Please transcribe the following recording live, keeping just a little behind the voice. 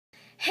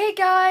Hey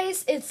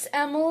guys, it's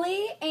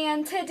Emily,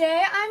 and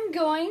today I'm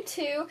going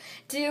to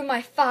do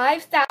my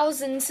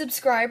 5,000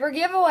 subscriber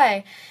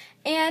giveaway.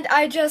 And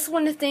I just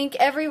want to thank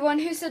everyone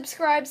who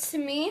subscribes to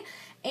me,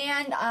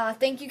 and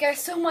thank you guys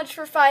so much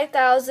for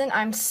 5,000.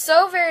 I'm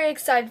so very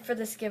excited for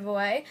this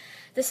giveaway.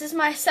 This is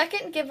my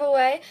second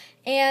giveaway,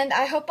 and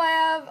I hope I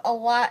have a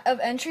lot of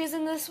entries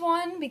in this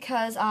one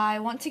because I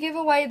want to give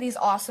away these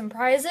awesome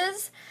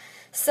prizes.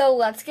 So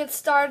let's get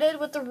started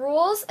with the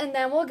rules, and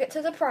then we'll get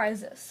to the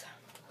prizes.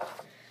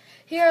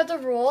 Here are the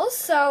rules.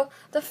 So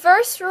the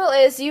first rule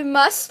is you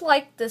must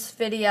like this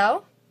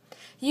video.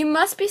 You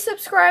must be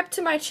subscribed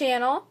to my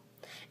channel.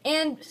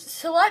 And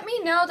to let me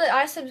know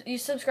that you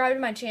subscribed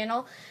to my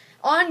channel,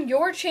 on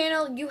your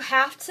channel you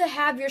have to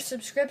have your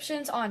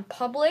subscriptions on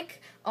public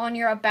on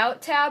your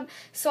About tab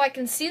so I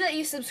can see that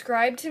you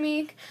subscribed to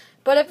me.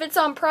 But if it's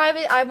on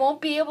private, I won't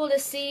be able to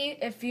see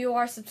if you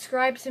are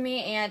subscribed to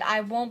me, and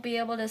I won't be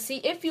able to see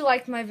if you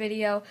liked my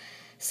video.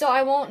 So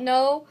I won't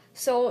know,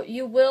 so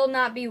you will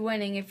not be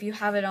winning if you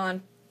have it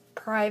on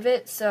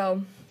private.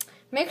 So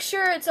make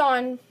sure it's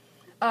on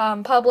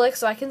public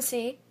so I can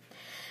see.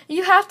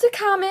 You have to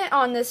comment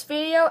on this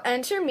video,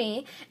 enter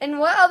me, and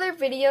what other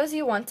videos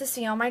you want to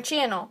see on my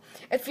channel.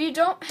 If you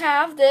don't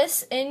have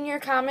this in your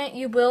comment,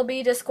 you will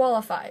be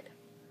disqualified.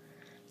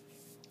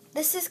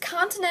 This is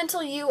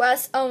continental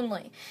US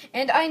only,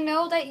 and I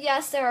know that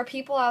yes, there are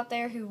people out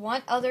there who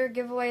want other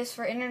giveaways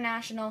for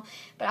international,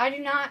 but I do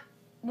not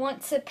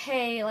want to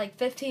pay like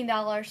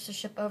 $15 to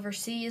ship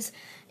overseas,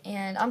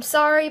 and I'm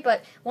sorry,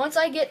 but once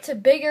I get to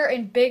bigger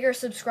and bigger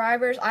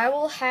subscribers, I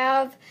will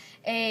have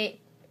a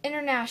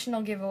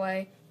international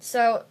giveaway.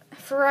 So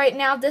for right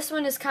now, this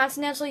one is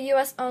continental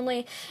US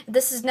only.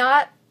 This does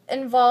not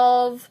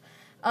involve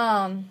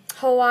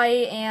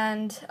Hawaii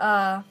and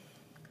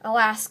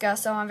Alaska,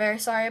 so I'm very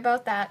sorry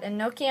about that. And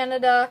no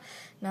Canada,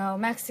 no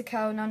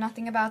Mexico, no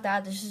nothing about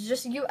that. This is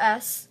just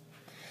US.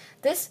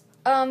 This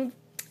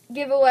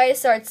giveaway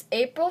starts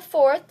April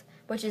 4th,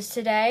 which is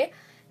today,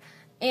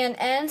 and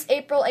ends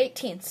April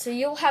 18th. So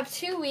you'll have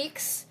 2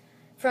 weeks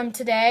from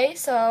today.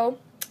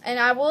 And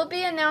I will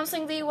be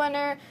announcing the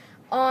winner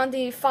on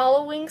the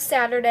following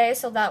Saturday,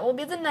 so that will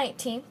be the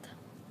 19th.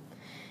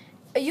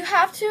 You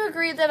have to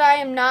agree that I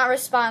am not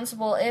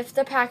responsible if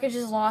the package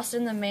is lost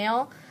in the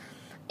mail.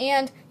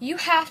 And you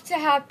have to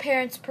have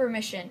parents'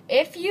 permission.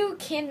 If you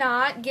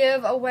cannot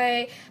give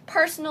away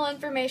personal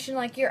information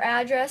like your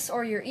address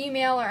or your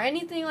email or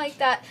anything like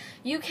that,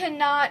 you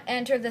cannot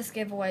enter this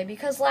giveaway.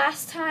 Because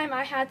last time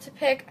I had to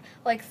pick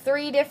like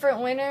 3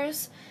 different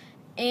winners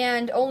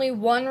and only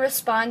one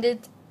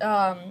responded,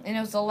 and it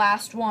was the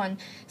last one.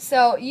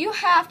 So you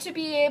have to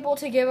be able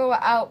to give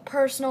out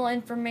personal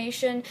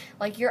information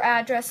like your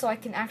address so I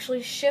can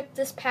actually ship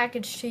this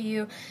package to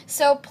you.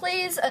 So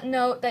please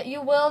note that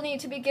you will need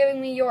to be giving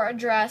me your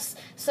address,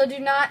 so do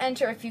not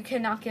enter if you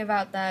cannot give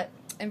out that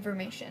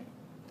information.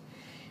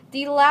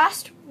 The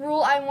last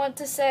rule I want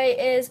to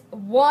say is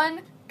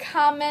 1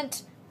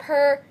 comment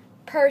per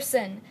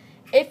person.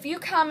 If you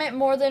comment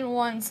more than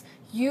once,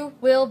 you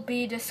will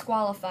be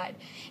disqualified.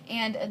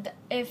 And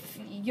if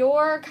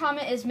your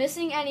comment is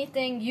missing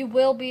anything, you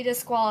will be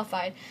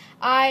disqualified.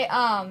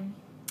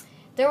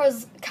 There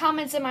was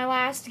comments in my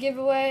last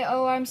giveaway.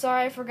 Oh, I'm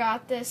sorry, I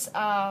forgot this.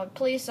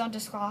 Please don't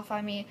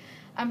disqualify me.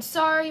 I'm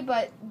sorry,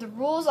 but the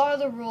rules are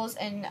the rules,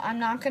 and I'm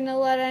not going to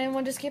let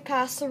anyone just get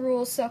past the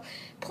rules. So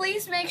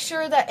please make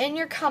sure that in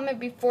your comment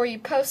before you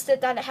post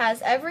it that it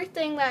has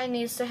everything that it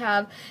needs to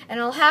have.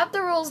 And I'll have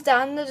the rules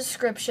down in the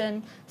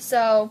description.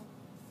 So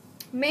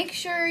make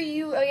sure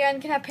you,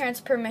 again, can have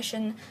parents'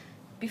 permission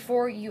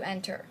before you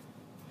enter.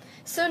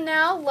 So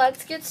now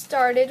let's get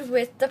started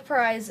with the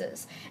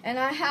prizes. And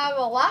I have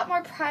a lot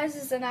more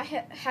prizes than I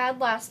had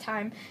last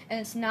time, and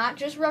it's not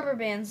just rubber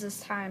bands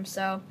this time.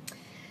 So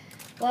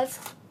let's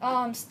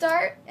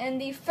start. And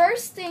the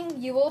first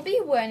thing you will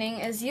be winning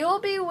is you will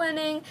be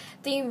winning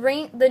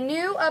the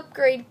new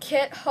upgrade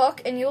kit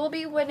hook, and you will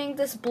be winning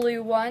this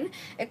blue one.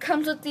 It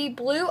comes with the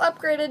blue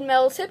upgraded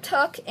metal tipped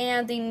hook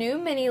and the new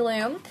mini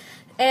loom.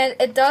 And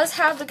it does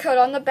have the code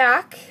on the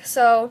back,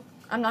 so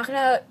I'm not going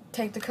to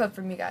take the code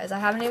from you guys. I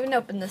haven't even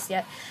opened this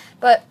yet.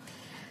 But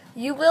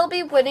you will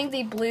be winning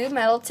the blue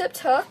metal tipped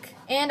hook.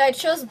 And I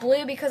chose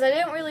blue because I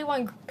didn't really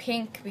want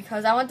pink,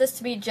 because I want this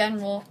to be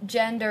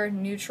gender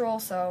neutral,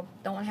 so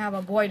don't want to have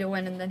a boy to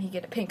win and then he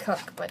get a pink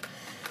hook.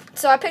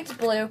 So I picked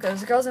blue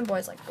because girls and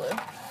boys like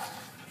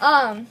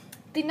blue.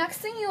 The next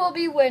thing you will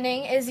be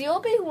winning is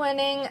you'll be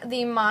winning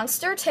the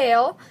monster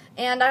tail,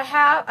 and I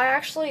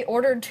actually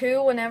ordered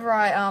 2 whenever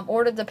I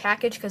ordered the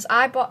package, because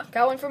I got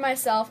one for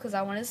myself because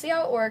I want to see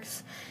how it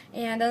works,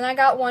 and then I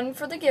got one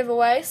for the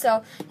giveaway.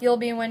 So you'll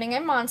be winning a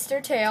monster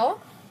tail.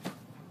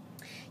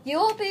 You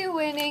will be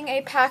winning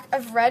a pack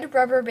of red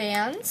rubber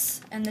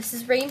bands, and this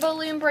is Rainbow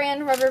Loom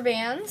brand rubber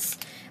bands.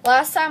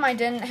 Last time I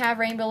didn't have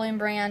Rainbow Loom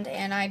brand,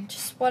 and I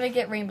just want to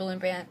get Rainbow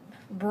Loom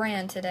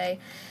brand today.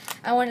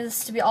 I wanted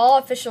this to be all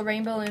official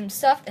Rainbow Loom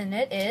stuff, and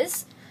it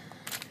is.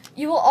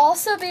 You will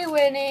also be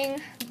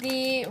winning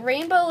the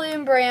Rainbow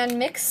Loom brand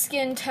mixed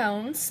skin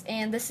tones,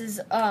 and this is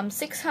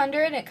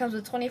 600, and it comes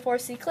with 24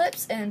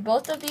 C-clips, and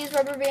both of these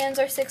rubber bands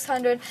are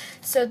 600,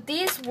 so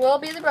these will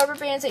be the rubber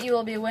bands that you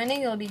will be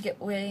winning. You'll be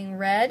winning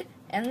red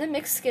and the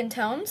mixed skin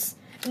tones.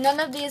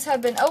 None of these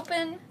have been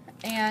opened,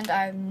 and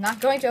I'm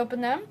not going to open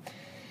them.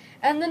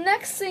 And the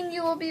next thing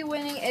you will be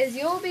winning is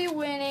you'll be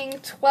winning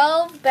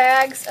 12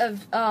 bags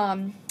of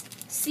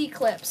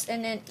C-clips,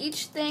 and in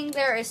each thing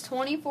there is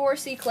 24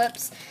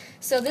 C-clips.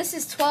 So this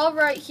is 12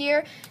 right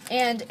here,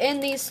 and in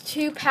these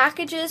 2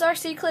 packages are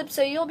C-clips,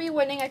 so you'll be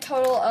winning a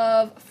total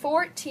of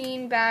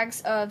 14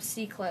 bags of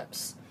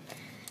C-clips.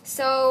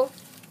 So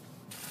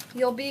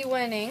you'll be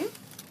winning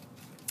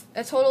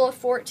a total of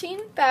 14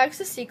 bags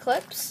of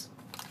C-clips,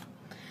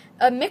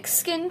 a mixed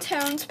skin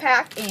tones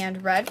pack,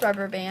 and red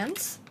rubber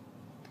bands.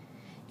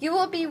 You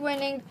will be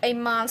winning a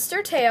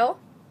monster tail,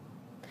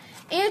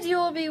 and you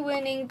will be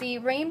winning the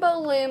Rainbow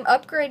Loom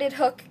upgraded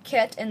hook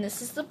kit, and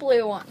this is the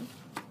blue one.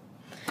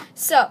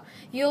 So,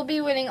 you'll be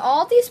winning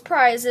all these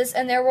prizes,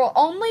 and there will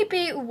only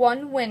be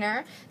one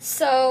winner.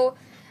 So,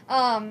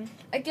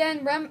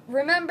 again,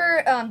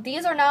 remember,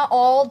 these are not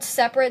all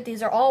separate.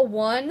 These are all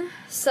one.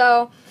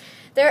 So,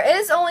 there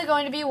is only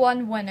going to be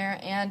one winner,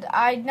 and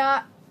I'm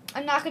not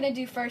going to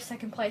do first,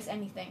 second place,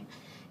 anything.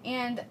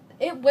 And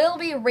it will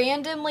be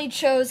randomly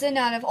chosen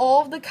out of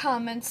all of the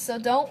comments, so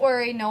don't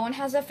worry, no one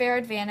has a fair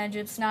advantage.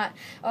 It's not,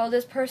 oh,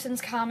 this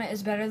person's comment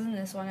is better than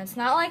this one. It's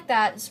not like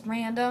that. It's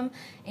random,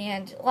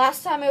 and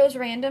last time it was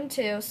random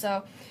too,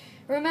 so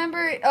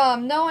remember,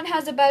 no one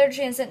has a better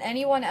chance than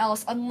anyone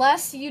else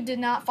unless you did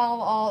not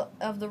follow all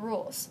of the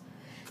rules.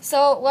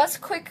 So let's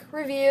quick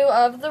review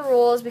of the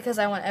rules because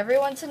I want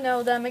everyone to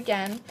know them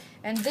again,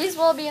 and these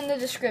will be in the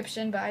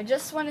description, but I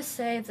just want to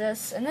say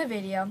this in the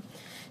video.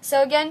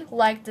 So again,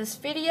 like this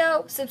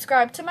video,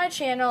 subscribe to my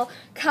channel,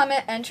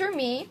 comment enter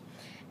me,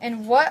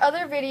 and what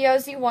other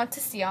videos you want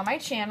to see on my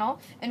channel.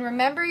 And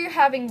remember, you're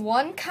having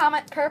 1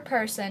 comment per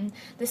person.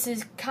 This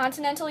is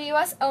continental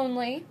US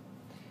only.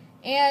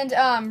 And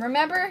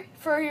remember,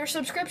 for your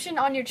subscription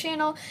on your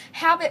channel,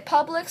 have it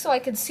public so I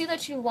can see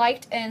that you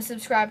liked and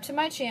subscribed to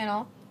my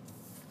channel.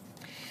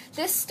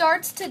 This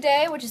starts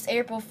today, which is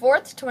April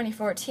 4th,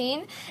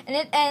 2014, and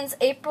it ends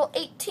April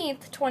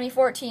 18th,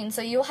 2014,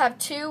 so you'll have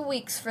 2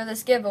 weeks for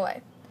this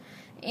giveaway.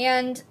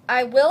 And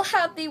I will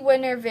have the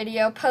winner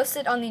video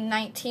posted on the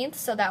 19th,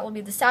 so that will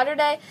be the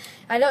Saturday.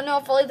 I don't know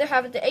if I'll either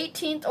have it the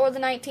 18th or the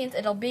 19th.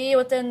 It'll be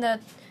within the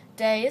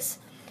days.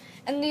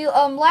 And the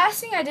last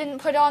thing I didn't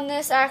put on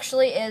this,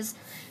 actually, is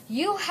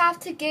you have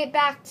to get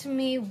back to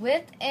me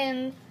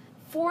within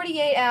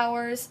 48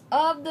 hours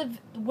of the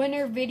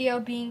winner video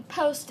being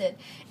posted.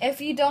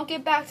 If you don't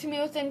get back to me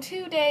within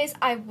 2 days,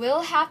 I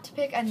will have to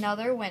pick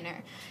another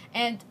winner.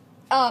 And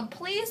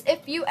please,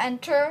 if you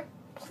enter,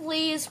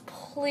 please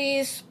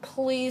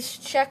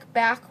check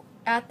back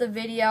at the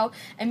video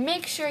and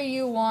make sure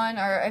you won,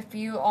 or if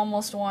you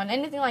almost won,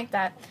 anything like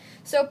that.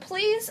 So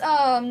please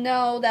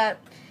know that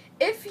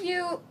if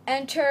you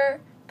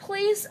enter,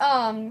 please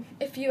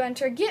if you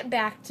enter, get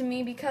back to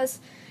me, because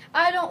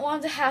I don't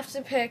want to have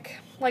to pick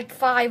like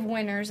 5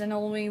 winners and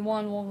only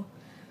one will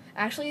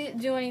actually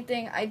do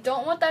anything. I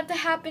don't want that to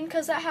happen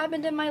because that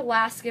happened in my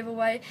last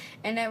giveaway,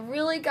 and it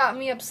really got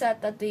me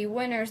upset that the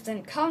winners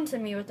didn't come to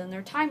me within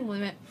their time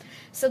limit.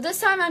 So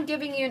this time I'm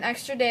giving you an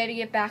extra day to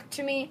get back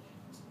to me,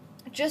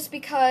 just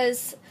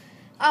because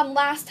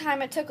last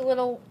time it took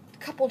a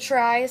couple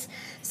tries.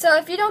 So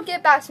if you don't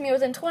get back to me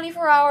within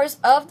 24 hours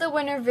of the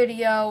winner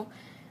video,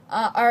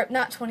 or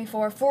not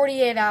 24,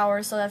 48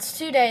 hours, so that's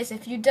 2 days.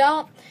 If you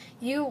don't,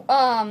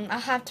 I'll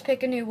have to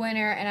pick a new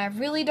winner, and I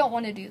really don't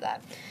want to do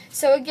that.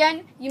 So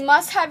again, you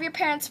must have your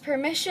parents'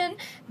 permission.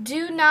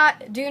 Do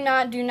not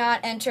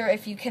enter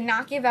if you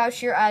cannot give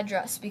out your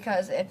address,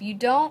 because if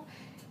you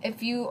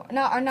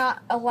are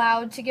not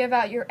allowed to give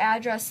out your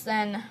address,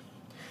 then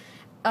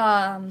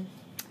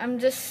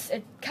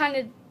it kind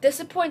of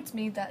disappoints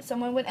me that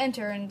someone would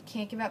enter and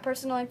can't give out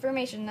personal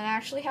information. That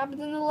actually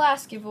happened in the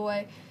last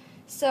giveaway.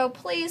 So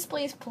please,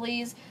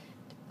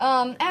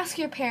 ask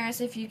your parents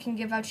if you can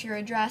give out your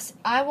address.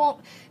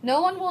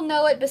 No one will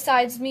know it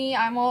besides me.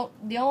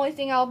 The only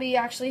thing I'll be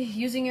actually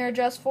using your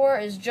address for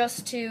is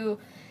just to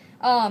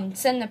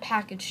send the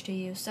package to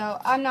you.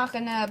 So I'm not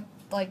gonna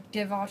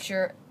give out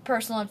your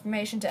personal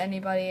information to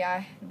anybody.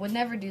 I would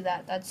never do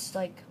that. That's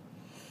like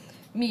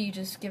me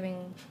just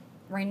giving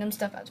random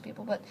stuff out to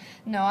people. But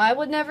no, I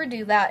would never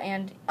do that.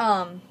 And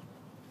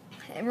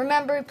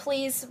remember,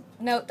 please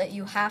note that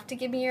you have to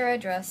give me your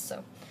address,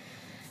 so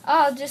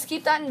just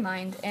keep that in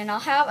mind. And I'll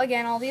have,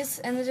 again, all these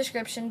in the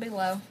description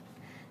below.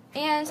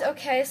 And,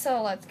 okay,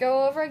 so let's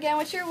go over again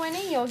what you're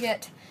winning. You'll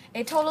get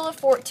a total of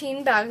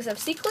 14 bags of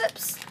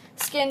C-clips,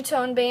 skin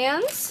tone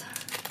bands,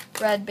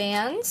 red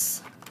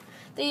bands,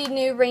 the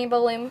new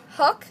Rainbow Loom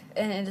hook,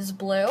 and it is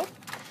blue,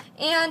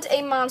 and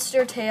a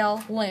monster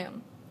tail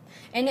loom.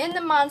 And in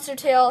the monster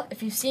tail,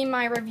 if you've seen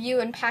my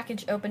review and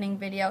package opening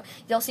video,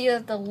 you'll see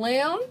that the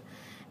loom,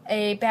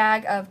 a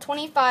bag of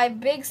 25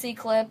 big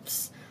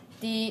C-clips,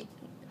 the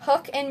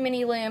hook and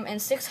mini loom,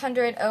 and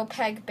 600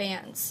 OPEG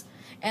bands.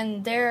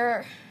 and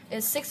there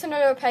is 600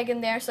 OPEG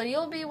in there, so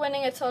you'll be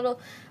winning a total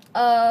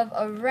of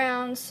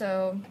around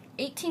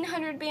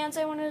 1,800 bands,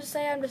 I wanted to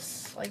say. I'm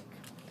just like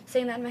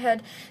saying that in my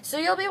head. So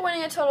you'll be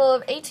winning a total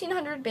of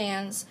 1,800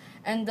 bands,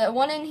 and the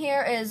one in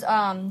here is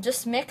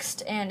just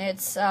mixed, and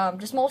it's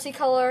just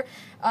multicolor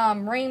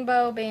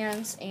rainbow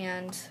bands,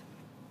 and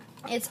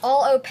it's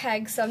all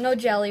OPEG, so no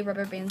jelly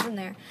rubber bands in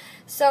there.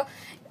 So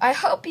I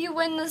hope you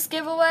win this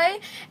giveaway.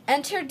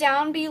 Enter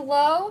down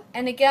below,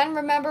 and again,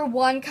 remember,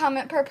 1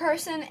 comment per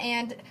person,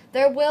 and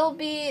there will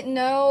be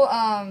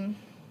no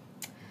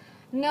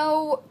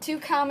 2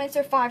 comments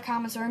or 5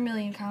 comments or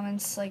 1,000,000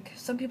 comments. Like,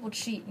 some people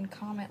cheat and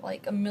comment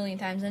like 1,000,000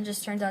 times and it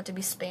just turns out to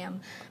be spam.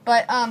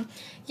 But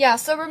yeah,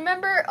 so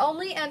remember,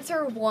 only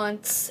enter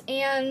once,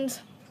 and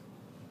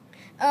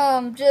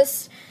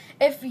just,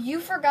 if you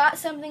forgot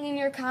something in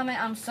your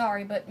comment, I'm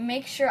sorry, but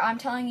make sure, I'm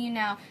telling you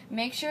now,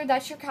 make sure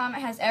that your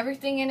comment has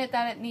everything in it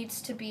that it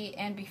needs to be,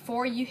 and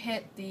before you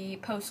hit the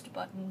post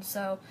button.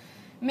 So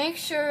make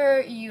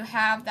sure you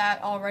have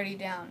that already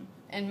down,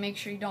 and make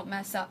sure you don't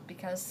mess up,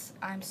 because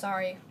I'm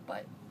sorry,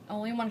 but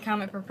only 1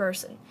 comment per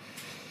person.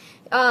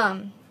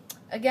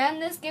 Again,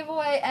 this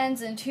giveaway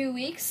ends in 2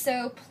 weeks,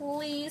 so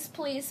please,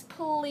 please,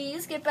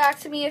 please get back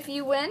to me if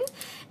you win,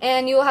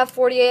 and you will have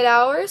 48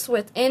 hours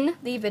within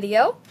the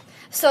video.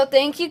 So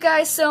thank you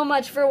guys so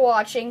much for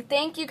watching.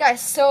 Thank you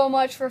guys so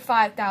much for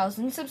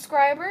 5,000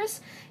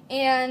 subscribers,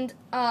 and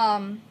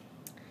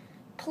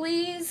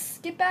please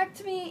get back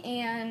to me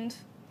and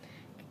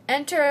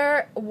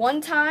enter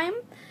 1 time,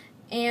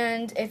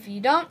 and if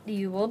you don't,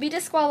 you will be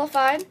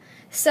disqualified.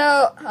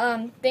 So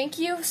thank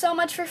you so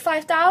much for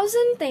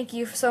 5,000. Thank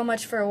you so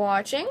much for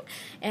watching,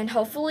 and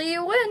hopefully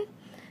you win.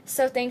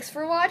 So thanks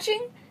for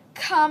watching.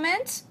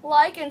 Comment,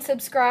 like, and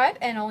subscribe,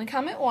 and only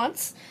comment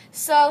once.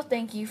 So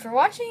thank you for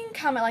watching.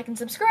 Comment, like, and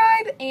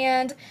subscribe,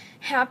 and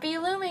happy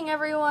looming,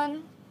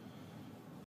 everyone.